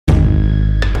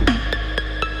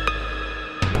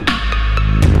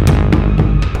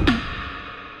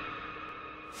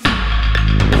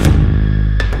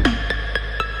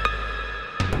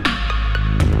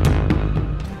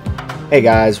Hey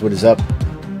guys, what is up?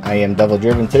 I am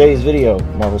Devildriven. Today's video,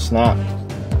 Marvel Snap,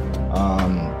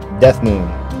 Death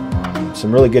Moon,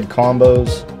 some really good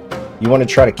combos. You want to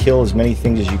try to kill as many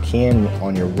things as you can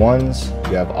on your ones.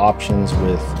 You have options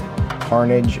with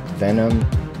Carnage, Venom,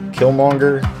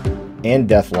 Killmonger, and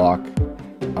Deathlock.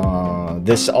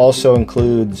 This also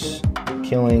includes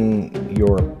killing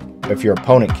if your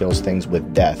opponent kills things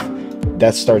with Death.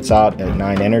 Death starts out at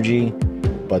 9 energy,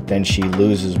 but then she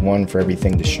loses 1 for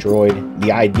everything destroyed.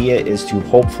 The idea is to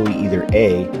hopefully either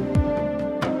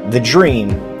the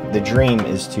dream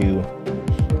is to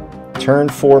turn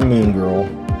 4 Moon Girl,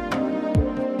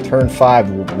 turn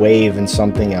 5 Wave and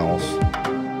something else.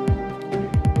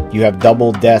 You have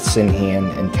double deaths in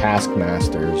hand and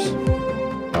Taskmasters,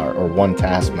 or 1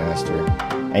 Taskmaster,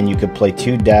 and you could play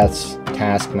 2 deaths,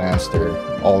 Taskmaster,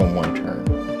 all in 1 turn,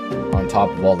 on top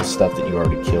of all the stuff that you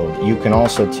already killed. You can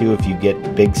also, too, if you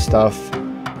get big stuff,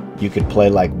 you could play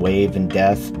like Wave and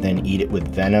Death, then eat it with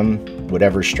Venom,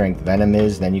 whatever strength Venom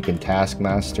is, then you can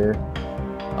Taskmaster.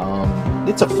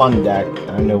 It's a fun deck.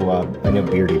 I know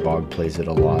Beardy Bog plays it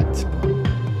a lot,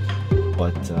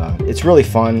 but it's really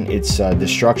fun. It's a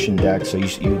destruction deck, so you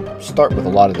start with a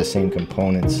lot of the same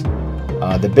components.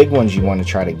 The big ones you want to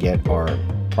try to get are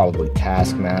probably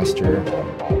Taskmaster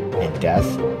and Death,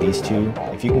 these 2.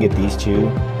 If you can get these 2,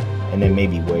 and then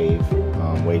maybe Wave.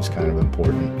 Wave's kind of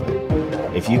important, but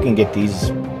if you can get these,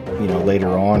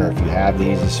 later on, or if you have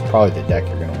these, this is probably the deck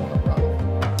you're going to want to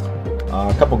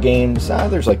run. A couple games,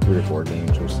 there's like 3 or 4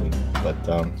 games, we'll see. But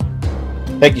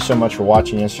thank you so much for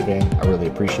watching yesterday. I really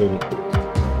appreciate it.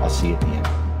 I'll see you at the end.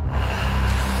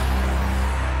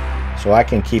 So I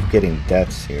can keep getting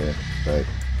deaths here, but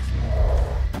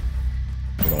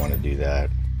I don't want to do that.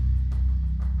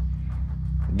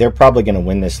 They're probably going to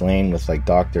win this lane with like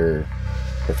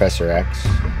Professor X.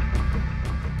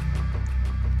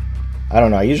 I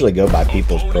don't know, I usually go by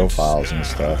people's profiles and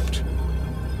stuff.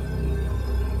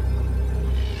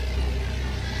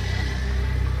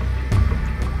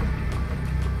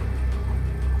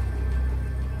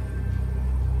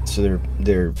 So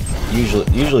they're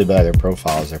usually by their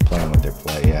profiles they're playing what they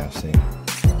play. Yeah, see.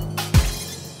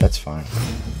 That's fine.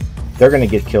 They're gonna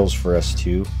get kills for us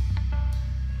too.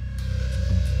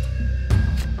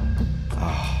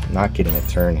 Not getting a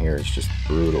turn here is just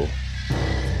brutal.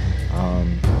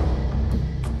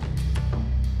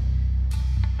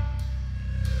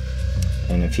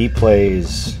 And if he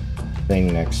plays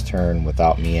thing next turn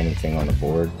without me anything on the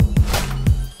board.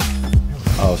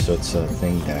 Oh, so it's a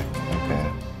thing deck.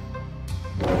 Okay.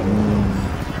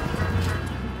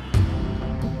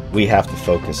 We have to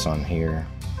focus on here.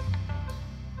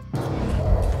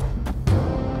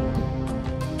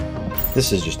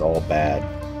 This is just all bad.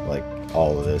 Like,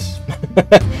 all of this.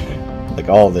 Like,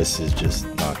 all of this is just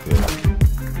not good.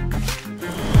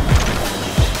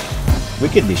 We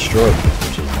could destroy these,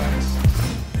 which is nice.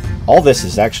 All this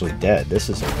is actually dead. This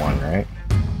is a 1, right?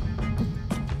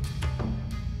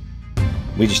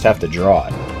 We just have to draw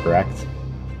it, correct?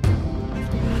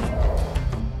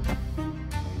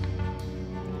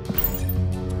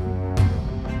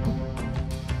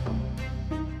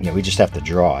 Yeah, we just have to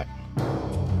draw it.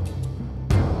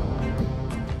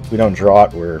 If we don't draw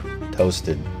it, we're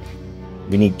toasted.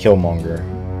 We need Killmonger.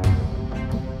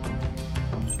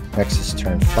 Next is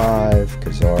turn 5,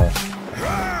 Kazar.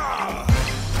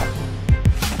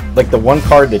 Like the one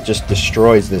card that just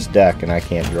destroys this deck and I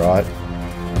can't draw it.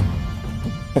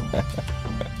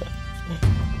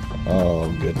 Oh,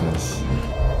 goodness.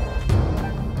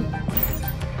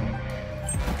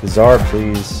 Kazar,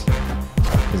 please.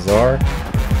 Kazar?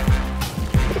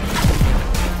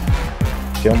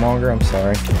 Killmonger, I'm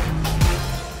sorry.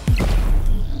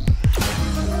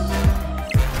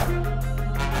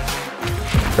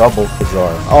 Double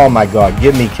Kazar. Oh my god,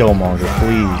 give me Killmonger,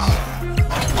 please.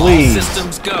 Please. All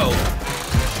systems go.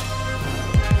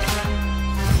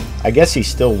 I guess he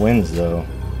still wins though.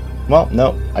 Well,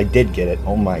 no, I did get it.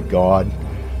 Oh my god.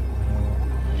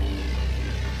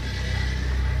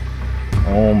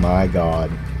 Oh my god.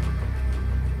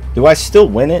 Do I still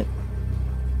win it?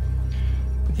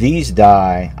 These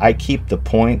die. I keep the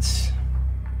points.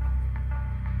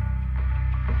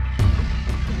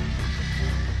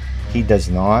 He does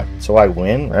not. So I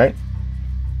win, right?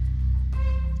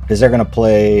 Because they're going to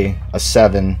play a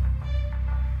 7.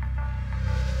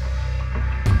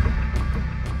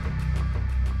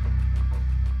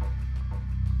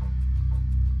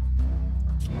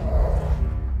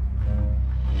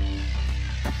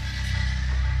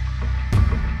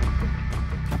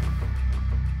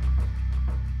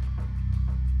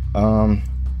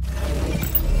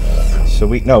 So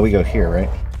we go here, right?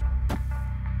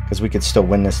 Because we could still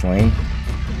win this lane.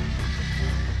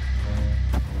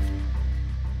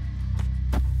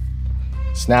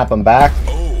 Snap him back.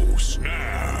 Oh,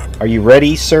 snap. Are you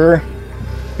ready, sir?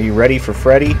 Are you ready for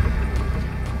Freddy?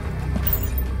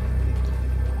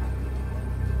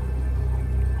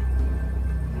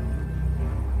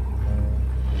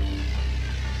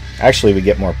 Actually, we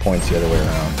get more points the other way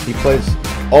around. He plays...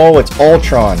 Oh, it's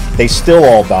Ultron. They still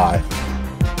all die.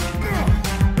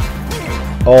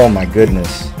 Oh my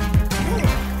goodness.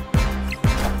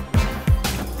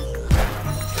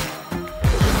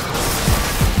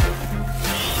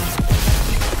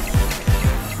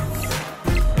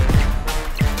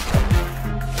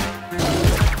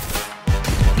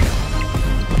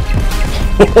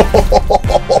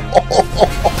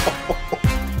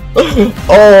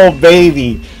 Oh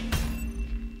baby,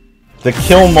 the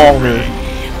Killmonger.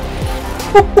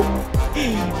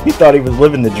 He thought he was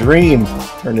living the dream.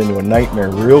 Turned into a nightmare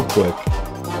real quick.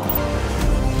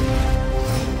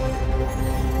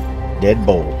 Dead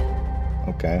Bull.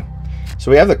 Okay,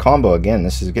 so we have the combo again.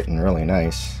 This is getting really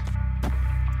nice.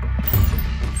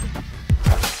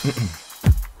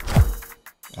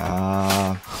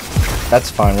 That's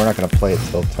fine. We're not going to play it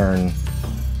till turn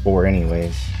 4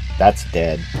 anyways. That's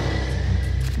dead.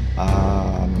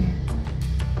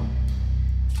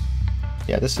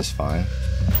 Yeah, this is fine.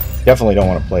 Definitely don't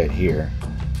want to play it here.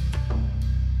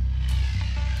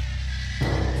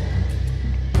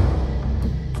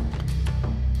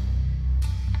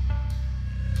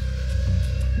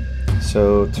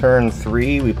 So turn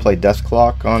 3, we play Death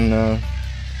Clock on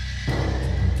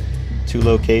 2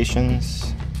 locations.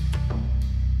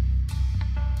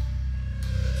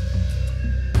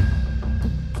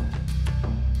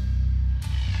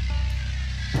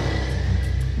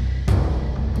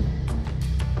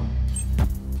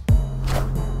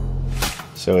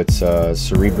 So it's a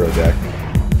Cerebro deck.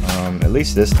 At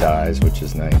least this dies, which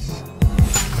is nice.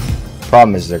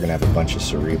 Problem is they're gonna have a bunch of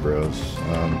Cerebros.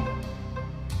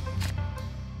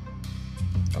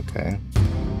 Okay.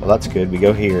 Well, that's good. We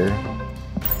go here.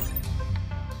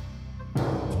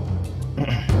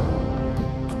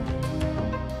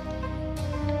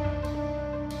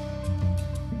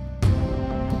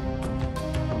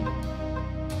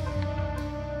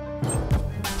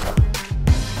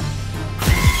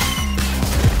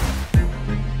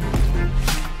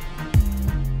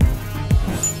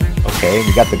 Okay,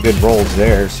 we got the good rolls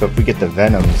there, so if we get the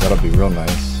Venoms, that'll be real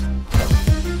nice.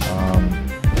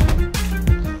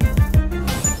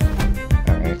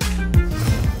 Alright.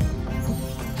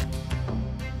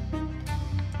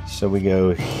 So we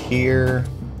go here,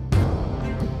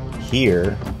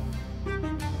 here.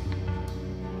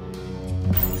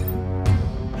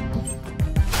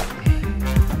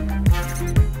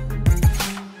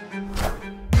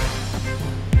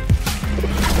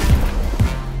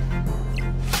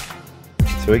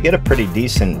 So we get a pretty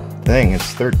decent thing.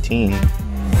 It's 13,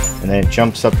 and then it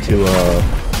jumps up to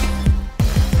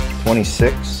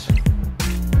 26,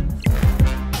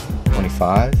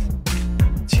 25.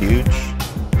 It's huge.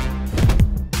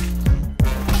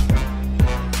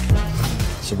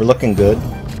 So we're looking good.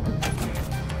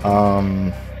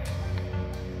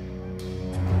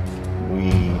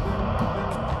 We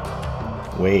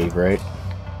wave, right?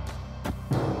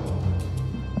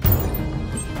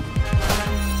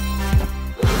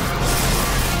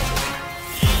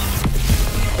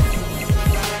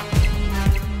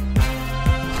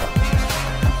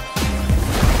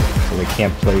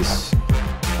 Can't place.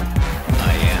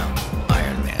 I am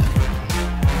Iron Man.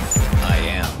 I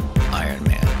am Iron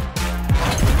Man.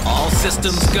 All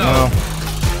systems go. No.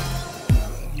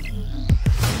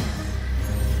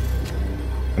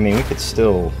 I mean, we could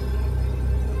still.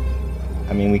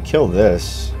 I mean, we kill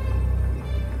this.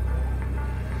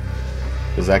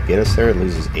 Does that get us there? It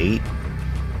loses 8.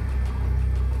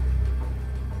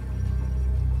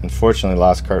 Unfortunately,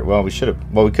 last card. Well, we should have.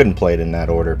 Well, we couldn't play it in that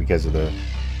order because of the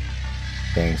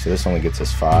thing, so this only gets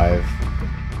us 5.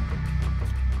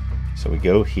 So we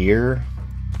go here.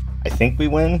 I think we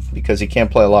win because he can't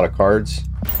play a lot of cards.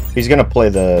 He's gonna play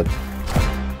the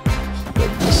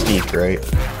Mystique, right?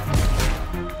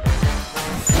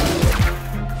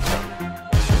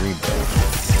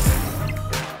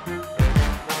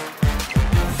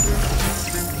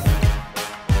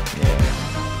 Yeah,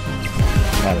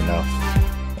 not enough.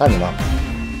 Not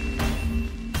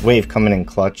enough. Wave coming in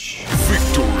clutch.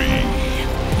 Victory.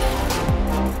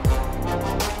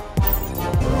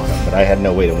 But I had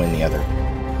no way to win the other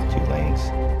 2 lanes.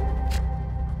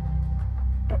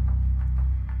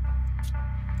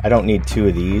 I don't need 2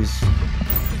 of these.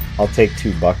 I'll take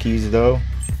 2 Buckies though.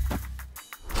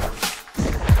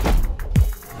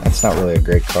 That's not really a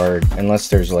great card unless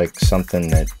there's like something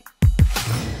that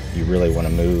you really want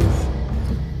to move.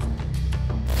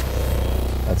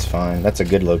 That's fine. That's a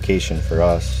good location for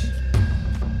us.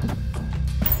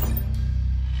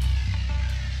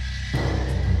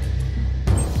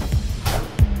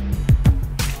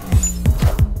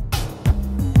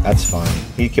 That's fine.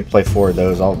 He could play 4 of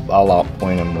those. I'll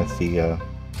outpoint him with the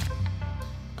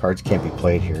cards can't be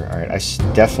played here. Alright, I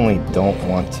definitely don't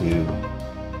want to...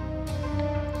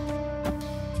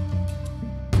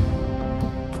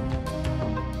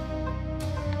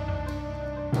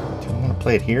 Do I want to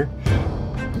play it here?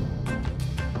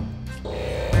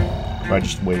 Or I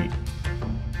just wait?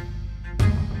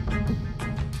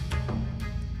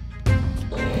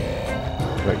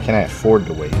 Right, can I afford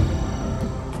to wait?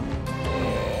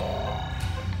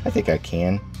 I think I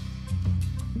can.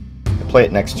 I play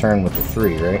it next turn with the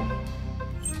 3, right?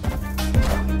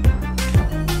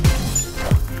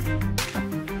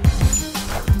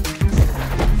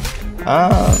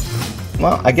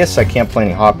 Well, I guess I can't play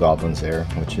any hobgoblins there,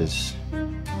 which is...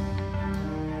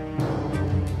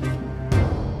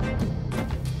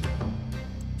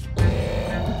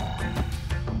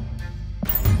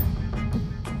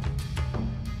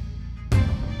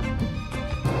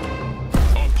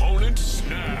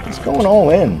 He's going all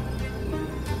in.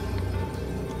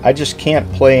 I just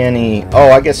can't play any...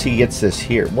 Oh, I guess he gets this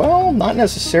here. Well, not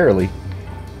necessarily.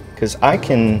 Because I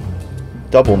can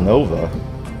double Nova.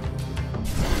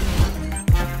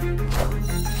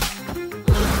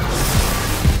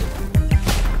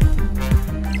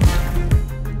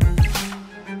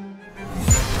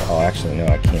 Oh, actually, no,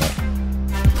 I can't.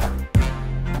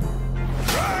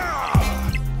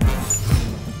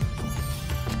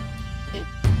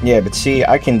 Yeah, but see,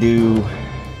 I can do...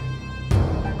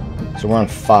 So we're on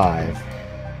 5.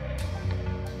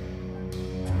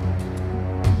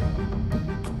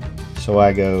 So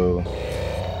I go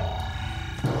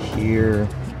here,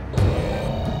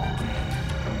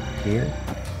 here.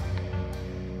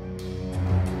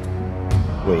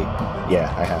 Wait,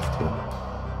 yeah, I have to.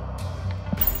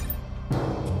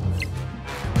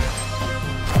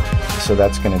 So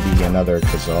that's going to be another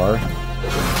Khazar.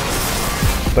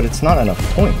 But it's not enough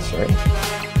points, right?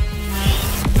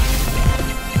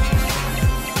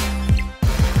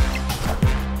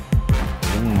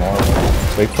 Blue Marvel.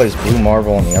 So he plays Blue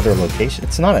Marvel on the other location.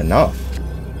 It's not enough.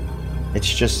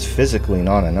 It's just physically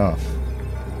not enough.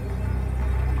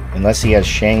 Unless he has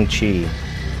Shang-Chi.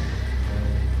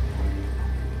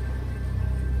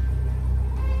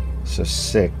 So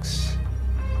 6.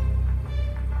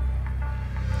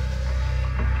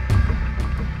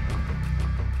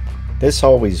 This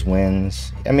always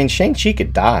wins. I mean, Shang-Chi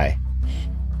could die.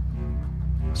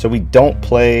 So we don't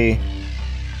play...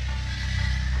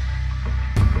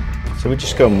 So we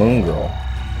just go Moon Girl.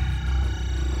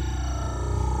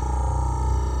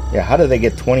 Yeah, how do they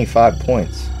get 25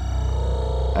 points?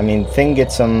 I mean, Thing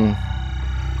gets some...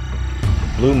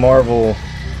 Blue Marvel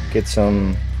gets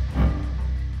some...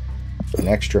 An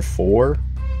extra 4.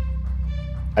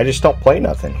 I just don't play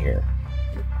nothing here.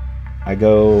 I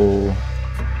go...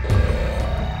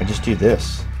 I just do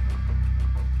this.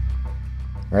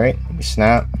 Right? We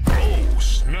snap. Oh,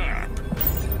 snap.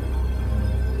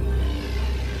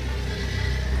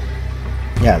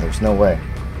 Yeah, there's no way.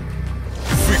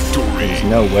 Victory. There's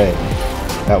no way.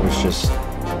 That was just...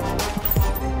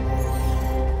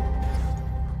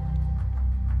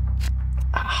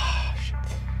 Ah, shit.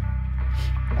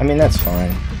 I mean, that's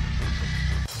fine.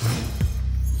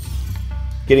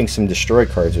 Getting some destroy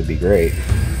cards would be great.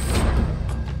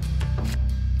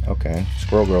 Okay,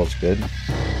 Squirrel Girl's good.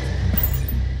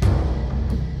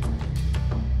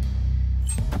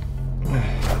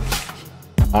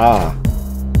 Ah.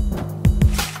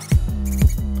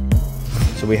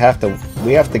 So we have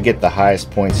to get the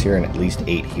highest points here and at least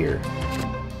 8 here.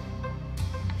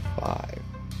 5.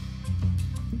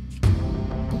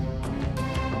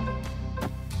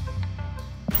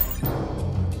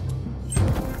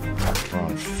 We're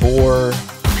on 4.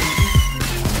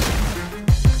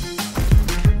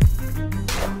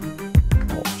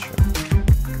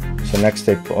 So next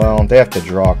they have to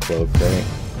draw a cloak, right?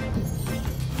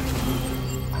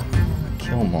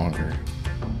 Killmonger.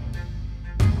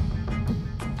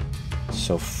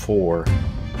 So 4.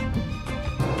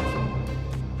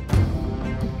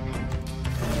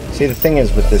 See, the thing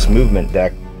is with this movement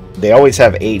deck, they always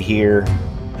have 8 here,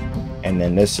 and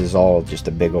then this is all just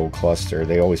a big old cluster.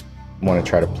 They always want to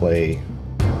try to play...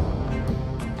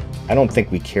 I don't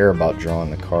think we care about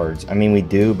drawing the cards. I mean, we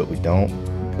do, but we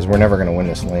don't. Because we're never going to win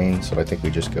this lane, so I think we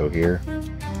just go here.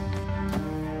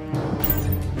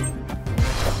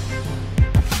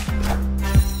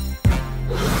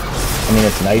 I mean,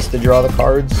 it's nice to draw the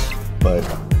cards, but...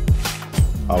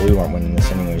 Oh, we weren't winning this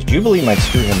anyways. Jubilee might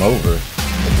screw him over.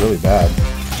 It's really bad.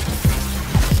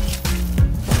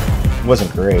 It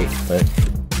wasn't great, but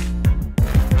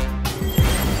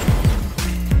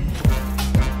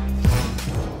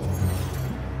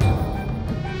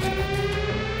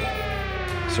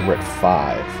so we're at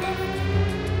 5.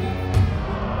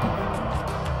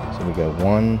 So we go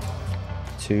 1,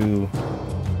 2,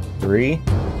 3.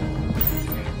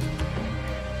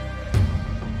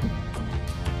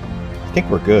 I think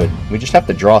we're good. We just have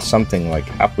to draw something like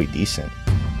halfway decent.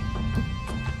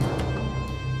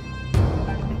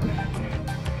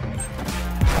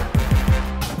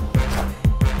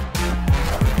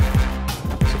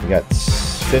 So we got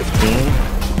 15.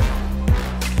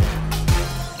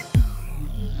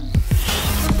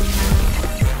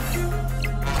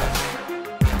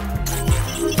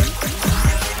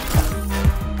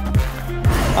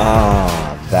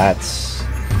 Ah, that's...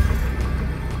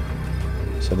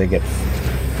 So they get...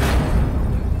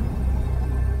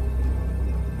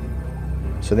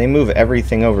 So they move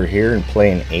everything over here and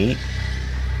play an 8.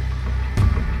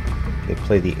 They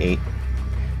play the 8.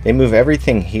 They move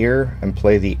everything here and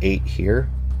play the 8 here.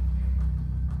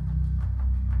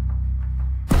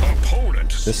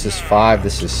 This is 5,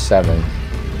 this is 7.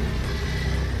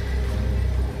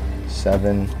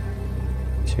 7,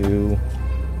 2,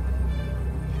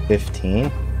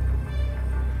 15.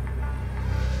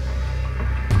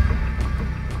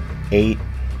 8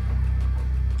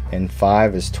 and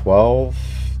 5 is 12,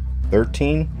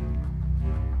 13.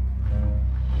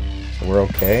 So we're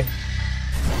okay.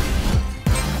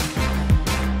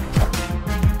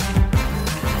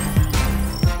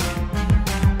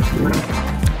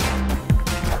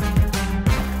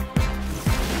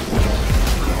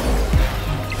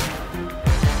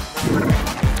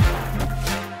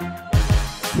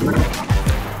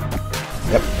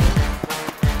 Yep.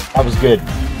 That was good.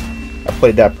 I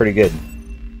played that pretty good.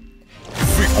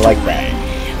 I like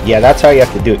that. Yeah, that's how you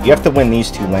have to do it. You have to win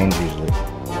these 2 lanes usually.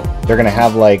 They're gonna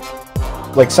have like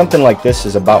something like this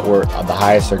is about where the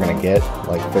highest they're gonna get,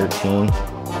 like 13,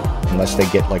 unless they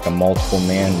get like a multiple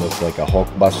man with like a Hulk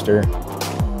Buster.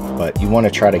 But you want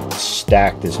to try to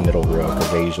stack this middle row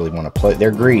because they usually want to play.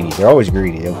 They're greedy. They're always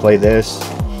greedy. They'll play this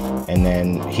and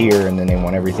then here, and then they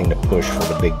want everything to push for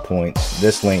the big points.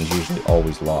 This lane's usually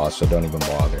always lost, so don't even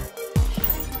bother.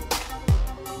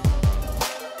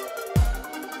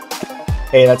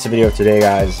 Hey, that's the video today,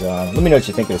 guys. Let me know what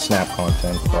you think of the Snap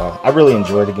content. I really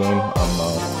enjoy the game. I'm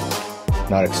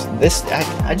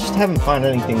I just haven't found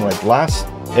anything like last.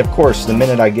 Of course, the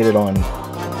minute I get it on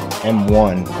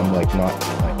M1, I'm like not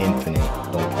infinite.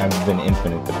 Like I've been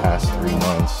infinite the past 3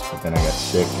 months, but then I got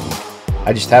sick, and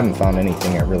I just haven't found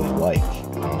anything I really like.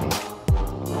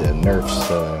 The nerfs,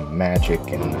 the magic,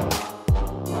 and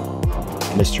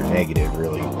Mr. Negative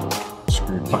really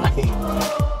screwed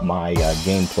my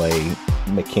gameplay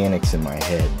mechanics in my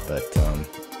head. But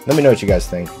let me know what you guys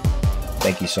think.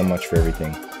 Thank you so much for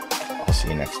everything. I'll see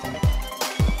you next time.